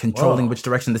dock, controlling which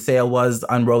direction the sail was,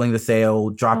 unrolling the sail,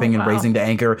 dropping and raising the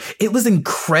anchor. It was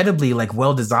incredibly like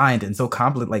well designed and so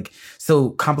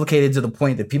complicated to the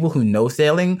point that people who know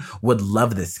sailing would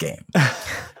love this game.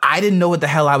 I didn't know what the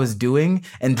hell I was doing,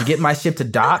 and to get my ship to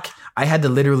dock, I had to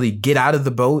literally get out of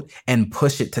the boat and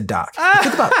push it to dock.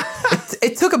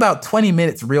 It took about 20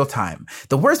 minutes real time.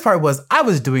 The worst part was I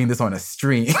was doing this on a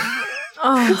stream.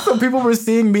 So people were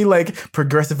seeing me like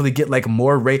progressively get like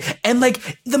more rate, and like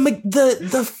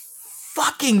the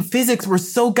fucking physics were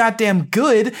so goddamn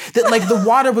good that like the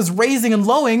water was raising and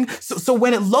lowering. So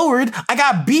when it lowered, I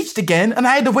got beached again, and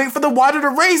I had to wait for the water to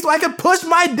raise so I could push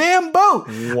my damn boat.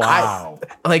 Wow.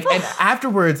 And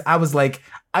afterwards, I was like,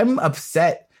 I'm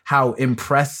upset how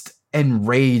impressed and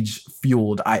rage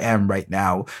fueled I am right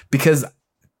now, because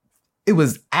it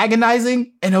was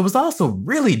agonizing and it was also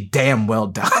really damn well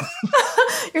done.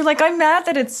 You're like, I'm mad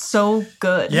that it's so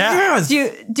good. Yeah. Yes.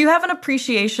 Do you have an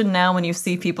appreciation now when you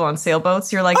see people on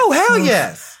sailboats? You're like, oh, hell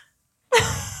yes.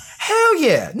 Hell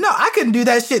yeah. No, I couldn't do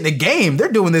that shit in the game.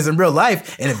 They're doing this in real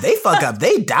life. And if they fuck up,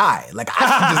 they die. Like, I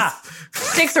can just...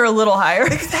 Stakes are a little higher.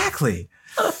 Exactly.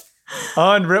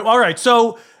 Unreal. All right.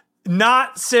 So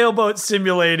not sailboat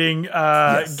simulating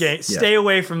game. Stay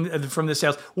away from the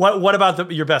sails. What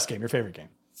about your best game, your favorite game?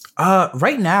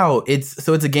 Right now, it's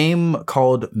a game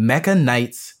called Mecha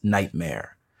Knight's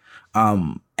Nightmare.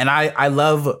 And I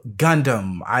love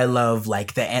Gundam. I love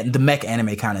like the mech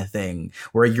anime kind of thing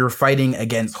where you're fighting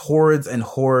against hordes and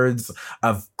hordes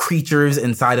of creatures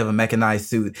inside of a mechanized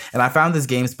suit. And I found this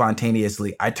game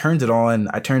spontaneously. I turned on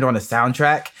a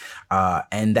soundtrack.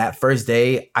 And that first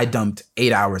day, I dumped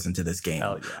 8 hours into this game.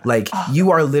 Hell yeah. Like,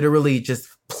 you are literally just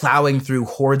plowing through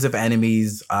hordes of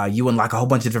enemies. You unlock a whole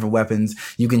bunch of different weapons.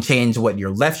 You can change what your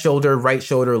left shoulder,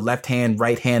 left hand,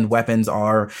 right hand weapons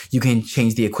are. You can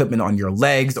change the equipment on your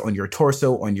legs, on your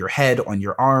torso, on your head, on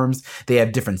your arms. They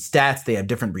have different stats. They have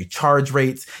different recharge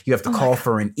rates. You have to call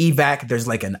for an evac. There's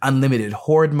like an unlimited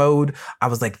horde mode. I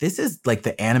was like, this is like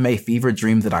the anime fever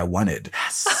dream that I wanted.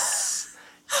 Yes.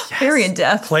 Very in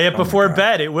depth. Play it before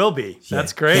bed. It will be. Yeah.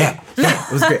 That's great. Yeah.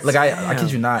 It was great. Like I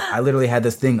kid you not. I literally had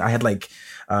this thing. I had like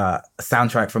a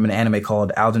soundtrack from an anime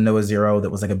called Alden Noah Zero that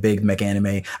was like a big mech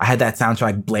anime. I had that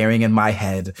soundtrack blaring in my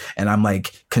head, and I'm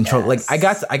like like I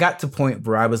got to point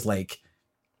where I was like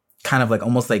kind of like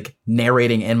almost like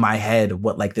narrating in my head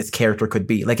what like this character could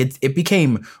be. Like it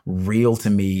became real to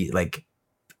me, like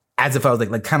as if I was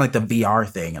like kind of like the VR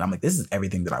thing, and I'm like, this is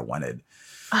everything that I wanted.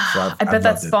 So I bet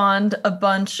that spawned a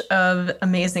bunch of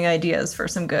amazing ideas for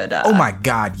some good. Oh my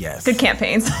God, yes. Good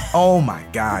campaigns. Oh my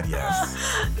God,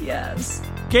 yes. Yes.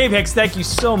 Gabe Hicks, thank you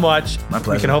so much. My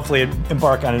pleasure. We can hopefully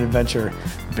embark on an adventure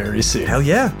very soon. Hell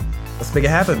yeah. Let's make it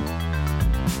happen.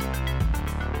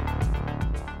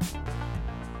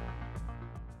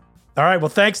 All right. Well,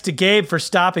 thanks to Gabe for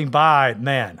stopping by.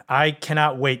 Man, I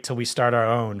cannot wait till we start our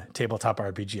own tabletop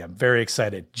RPG. I'm very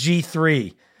excited.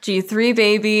 G3. G3,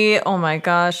 baby. Oh my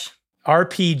gosh.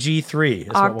 RPG3 is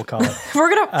what we'll call it.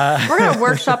 We're gonna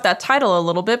workshop that title a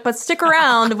little bit, but stick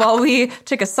around while we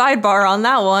take a sidebar on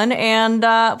that one, and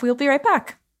we'll be right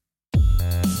back.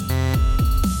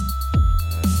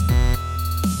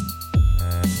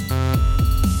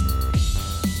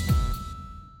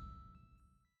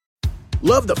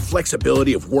 Love the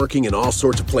flexibility of working in all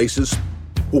sorts of places?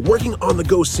 Well, working on the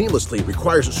go seamlessly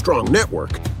requires a strong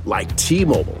network like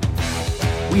T-Mobile.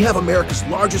 We have America's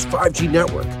largest 5G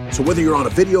network, so whether you're on a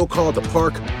video call at the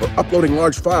park or uploading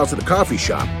large files at the coffee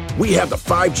shop, we have the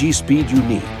 5G speed you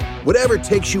need. Whatever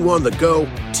takes you on the go,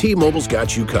 T-Mobile's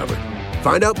got you covered.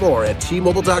 Find out more at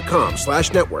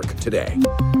T-Mobile.com/network today.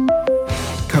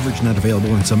 Coverage not available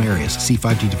in some areas. See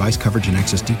 5G device coverage and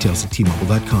access details at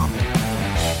T-Mobile.com.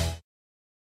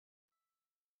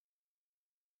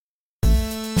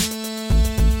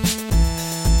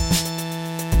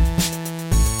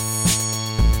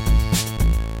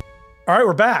 All right,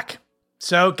 we're back.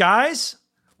 So, guys,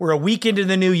 we're a week into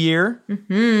the new year.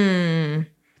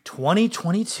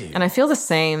 2022. And I feel the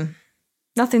same.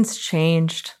 Nothing's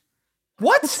changed.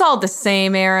 What? It's all the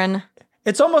same, Aaron.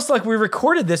 It's almost like we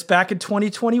recorded this back in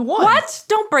 2021. What?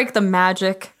 Don't break the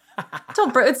magic.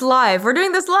 It's live. We're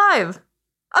doing this live.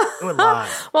 We're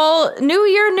live. Well, new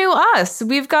year, new us.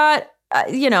 We've got,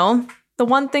 the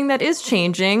one thing that is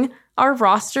changing, our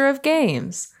roster of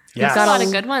games. Yes. We've got a lot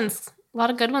of good ones. A lot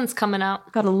of good ones coming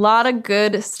out. Got a lot of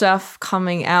good stuff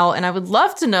coming out, and I would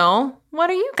love to know, what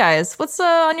are you guys? What's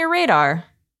on your radar?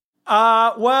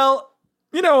 Well,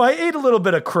 I ate a little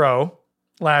bit of crow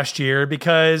last year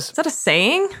because... Is that a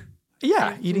saying?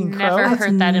 Yeah, eating crow. Never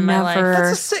heard that in my life.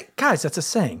 Guys, that's a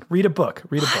saying. Read a book.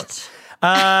 Because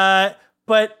I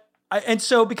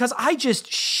just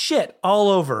shit all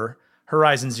over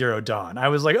Horizon Zero Dawn. I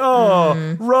was like,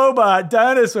 robot,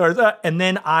 dinosaurs. And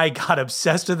then I got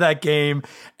obsessed with that game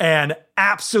and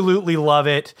absolutely love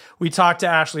it. We talked to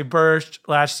Ashley Burch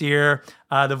last year,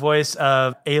 the voice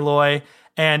of Aloy,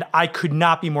 and I could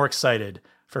not be more excited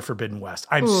for Forbidden West.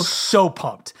 I'm so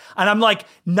pumped. And I'm like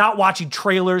not watching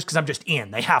trailers because I'm just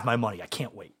in. They have my money. I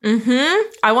can't wait.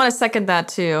 I want to second that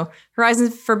too. Horizon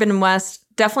Forbidden West,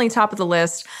 definitely top of the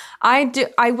list.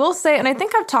 I will say, and I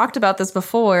think I've talked about this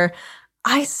before,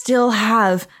 I still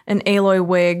have an Aloy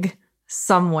wig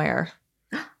somewhere.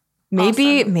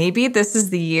 Maybe this is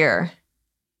the year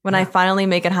when I finally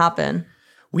make it happen.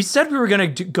 We said we were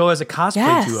going to go as a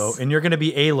cosplay duo, and you're going to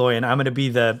be Aloy, and I'm going to be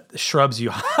the shrubs you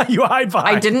hide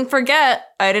behind. I didn't forget.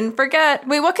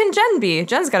 Wait, what can Jen be?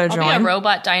 Jen's got to join. I'll be a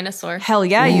robot dinosaur. Hell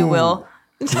yeah, you will.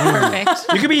 Perfect.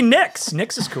 You could be Nyx.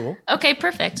 Nyx is cool. Okay,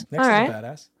 perfect. Nyx is a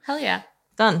badass. Hell yeah.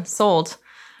 Done. Sold.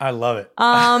 I love it.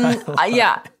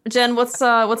 Yeah. Jen, what's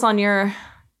on your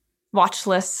watch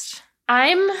list?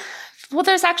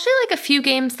 There's actually like a few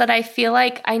games that I feel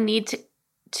like I need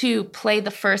to play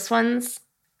the first ones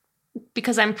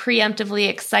because I'm preemptively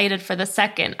excited for the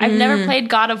second. I've never played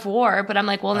God of War, but I'm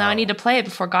like, well, now I need to play it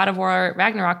before God of War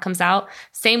Ragnarok comes out.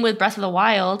 Same with Breath of the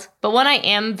Wild. But one I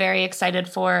am very excited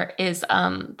for is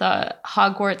the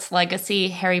Hogwarts Legacy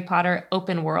Harry Potter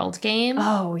open world game.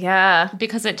 Oh, yeah.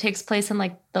 Because it takes place in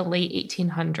like the late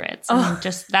 1800s. And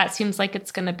that seems like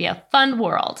it's going to be a fun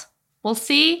world. We'll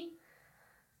see.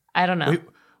 I don't know. Wait,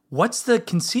 what's the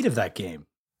conceit of that game?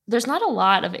 There's not a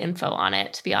lot of info on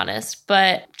it, to be honest,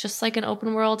 but just like an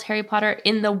open world Harry Potter,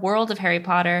 in the world of Harry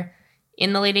Potter,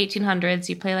 in the late 1800s,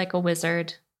 you play like a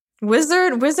wizard.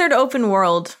 Wizard open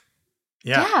world.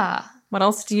 Yeah. What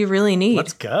else do you really need?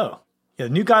 Let's go. Yeah,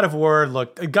 the new God of War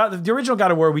the original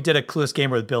God of War, we did a Clueless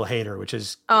Gamer with Bill Hader, which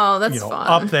is fun.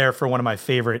 up there for one of my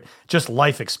favorite just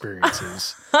life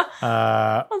experiences.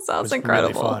 That sounds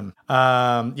incredible. Really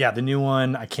fun. The new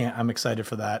one, I'm excited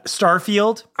for that.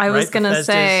 Starfield. I was gonna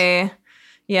say,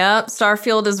 yeah,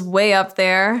 Starfield is way up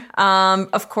there.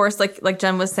 Of course, like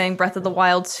Jen was saying, Breath of the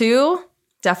Wild 2,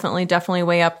 definitely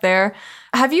way up there.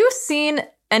 Have you seen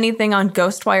anything on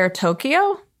Ghostwire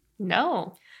Tokyo?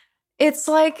 No. It's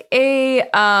like a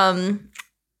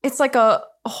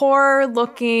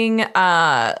horror-looking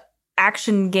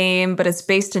action game, but it's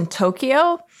based in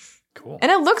Tokyo. Cool.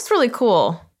 And it looks really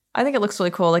cool. I think it looks really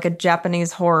cool, like a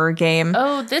Japanese horror game.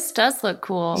 Oh, this does look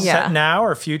cool. Yeah. Set now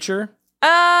or future?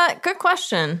 Good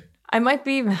question. I might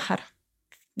be now.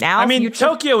 I mean, future?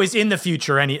 Tokyo is in the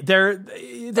future. It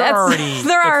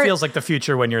feels like the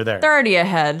future when you're there. They're already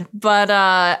ahead. But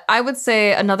I would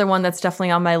say another one that's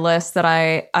definitely on my list that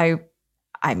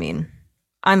I mean,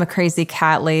 I'm a crazy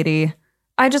cat lady.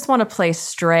 I just want to play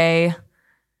Stray.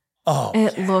 Oh,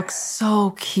 it looks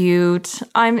so cute.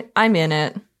 I'm in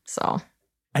it. So,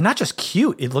 and not just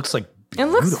cute. It looks like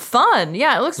beautiful. It looks fun.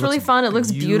 Yeah, it looks really fun. It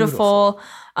looks beautiful.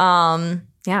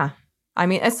 Yeah. I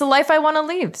mean, it's the life I want to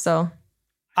leave. So,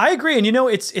 I agree. And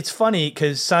it's funny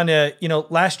because Sonia,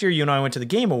 last year you and I went to the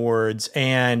Game Awards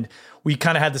and we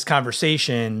kind of had this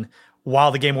conversation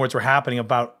while the Game Awards were happening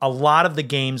about a lot of the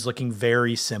games looking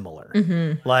very similar,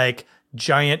 like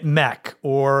giant mech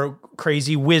or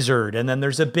crazy wizard. And then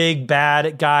there's a big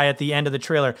bad guy at the end of the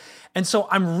trailer. And so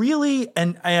I'm really,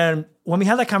 and when we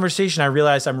had that conversation, I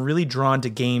realized I'm really drawn to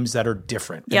games that are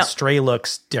different. Yep. And Stray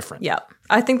looks different. Yep.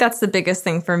 I think that's the biggest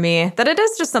thing for me, that it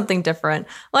is just something different.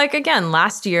 Like, again,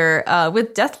 last year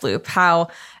with Deathloop, how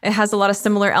it has a lot of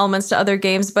similar elements to other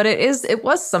games, but it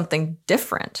was something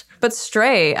different. But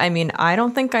Stray, I mean, I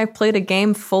don't think I played a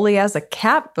game fully as a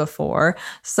cat before.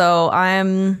 So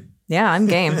I'm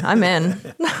game. I'm in.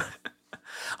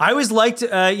 I always liked,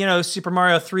 Super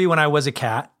Mario 3 when I was a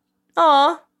cat.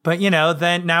 Aw. But,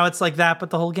 then now it's like that, but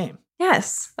the whole game.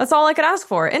 Yes, that's all I could ask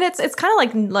for. And it's kind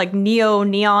of like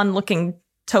neon looking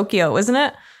Tokyo, isn't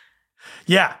it?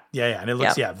 Yeah. And it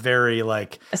looks, very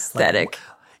like aesthetic.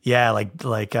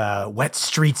 Like wet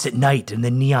streets at night and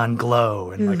the neon glow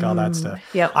and like all that stuff.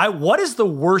 Yep. What is the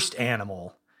worst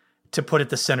animal to put at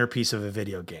the centerpiece of a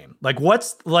video game?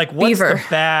 What's Beaver. the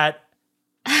bad?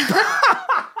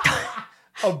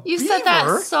 You said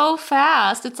that so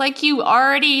fast. It's like you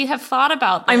already have thought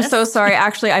about this. I'm so sorry.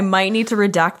 Actually, I might need to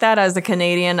redact that as a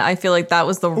Canadian. I feel like that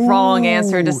was the wrong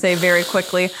answer to say very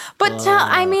quickly. But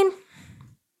I mean,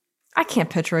 I can't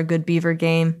picture a good beaver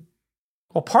game.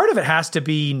 Well, part of it has to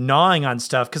be gnawing on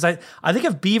stuff, because I think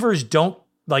if beavers don't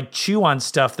chew on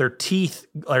stuff, their teeth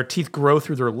grow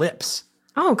through their lips.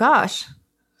 Oh gosh.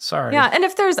 Sorry. Yeah, and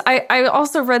if there's, I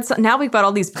also read, now we've got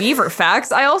all these beaver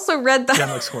facts. I also read that Jen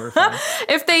looks horrified.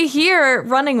 If they hear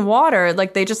running water,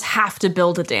 they just have to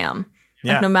build a dam.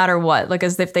 No matter what.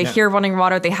 As if they hear running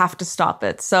water, they have to stop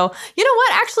it. So, you know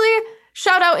what? Actually,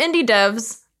 shout out indie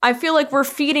devs. I feel like we're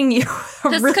feeding you.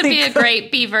 This really could be a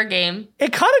great beaver game.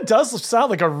 It kind of does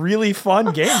sound like a really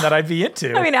fun game that I'd be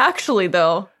into. I mean, actually,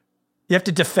 though. You have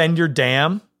to defend your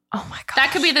dam. Oh my god!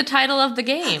 That could be the title of the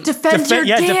game. Defend your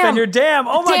dam. Defend your dam.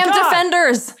 Oh my god!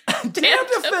 Defenders. Dam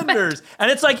defenders. And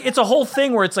it's a whole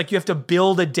thing where it's you have to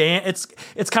build a dam. It's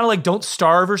kind of like Don't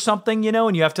Starve or something,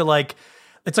 and you have to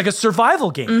it's like a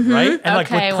survival game, right? And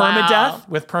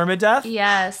with permadeath.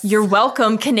 Yes. You're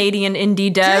welcome, Canadian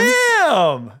indie devs.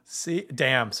 Damn. See,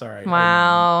 damn. Sorry.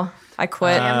 Wow. I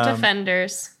quit. Dam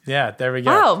defenders. Yeah. There we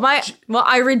go. Wow.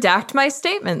 I redact my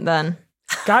statement then.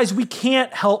 Guys, we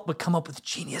can't help but come up with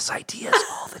genius ideas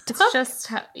all the time.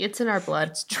 It's in our blood.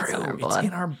 It's true. It's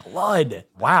in our blood.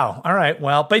 Wow. All right.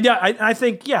 Well, but yeah, I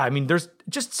think, there's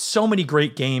just so many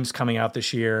great games coming out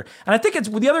this year. And I think it's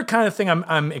the other kind of thing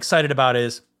I'm excited about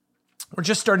is we're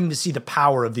just starting to see the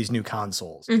power of these new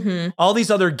consoles. Mm-hmm. All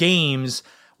these other games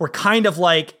were kind of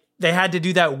they had to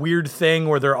do that weird thing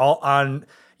where they're all on,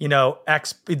 they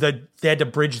had to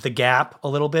bridge the gap a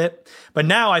little bit. But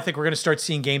now I think we're going to start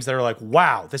seeing games that are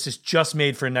wow, this is just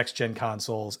made for next-gen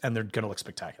consoles, and they're going to look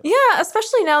spectacular. Yeah,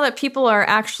 especially now that people are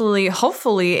actually,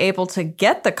 hopefully, able to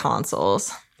get the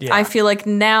consoles. Yeah. I feel like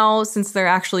now, since they're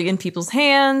actually in people's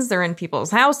hands, they're in people's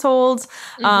households,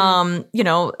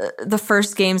 the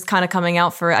first game's kind of coming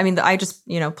out I just,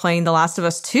 playing The Last of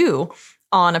Us 2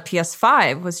 on a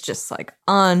PS5 was just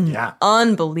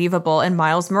unbelievable. And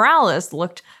Miles Morales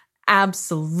looked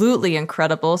absolutely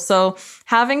incredible. So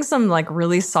having some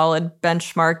really solid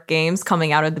benchmark games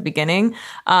coming out at the beginning,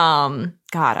 God,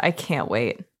 I can't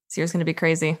wait. This year's going to be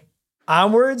crazy.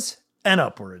 Onwards and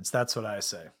upwards. That's what I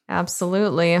say.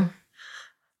 Absolutely.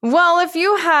 Well, if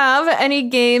you have any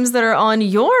games that are on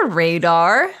your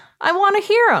radar, I want to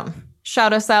hear them.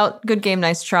 Shout us out, Good Game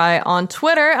Nice Try, on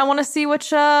Twitter. I want to see what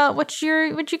you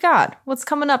got. What's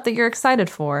coming up that you're excited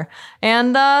for?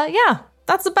 And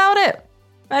that's about it.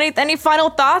 Any final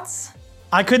thoughts?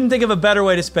 I couldn't think of a better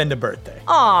way to spend a birthday.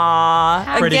 Aww.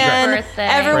 Happy birthday.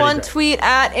 Everyone tweet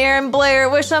at Aaron Blair.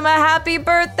 Wish him a happy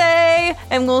birthday.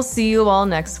 And we'll see you all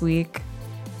next week.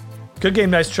 Good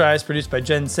Game Nice Try is produced by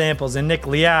Jen Samples and Nick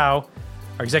Liao.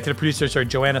 Our executive producers are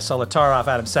Joanna Solitaroff,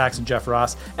 Adam Sachs, and Jeff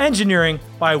Ross. Engineering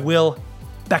by Will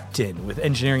Becton, with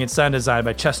engineering and sound design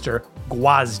by Chester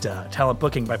Guazda. Talent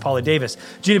booking by Paula Davis,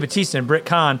 Gina Batista, and Britt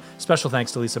Kahn. Special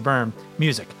thanks to Lisa Byrne.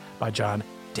 Music by John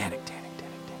Danik.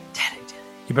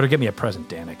 You better get me a present,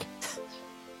 Danik.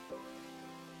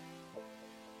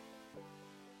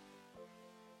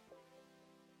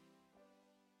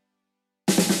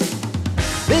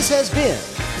 This has been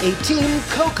a Team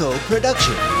Coco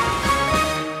production.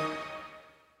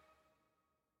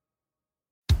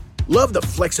 Love the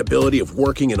flexibility of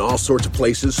working in all sorts of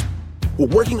places? Well,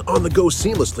 working on the go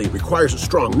seamlessly requires a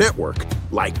strong network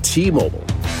like T-Mobile.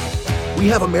 We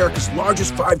have America's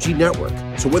largest 5G network,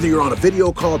 so whether you're on a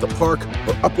video call at the park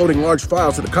or uploading large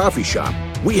files at the coffee shop,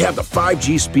 we have the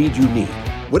 5G speed you need.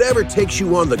 Whatever takes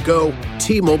you on the go,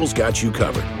 T-Mobile's got you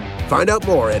covered. Find out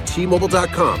more at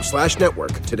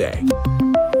T-Mobile.com/network today.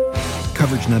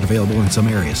 Coverage not available in some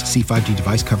areas. See 5G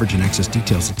device coverage and access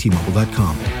details at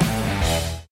T-Mobile.com.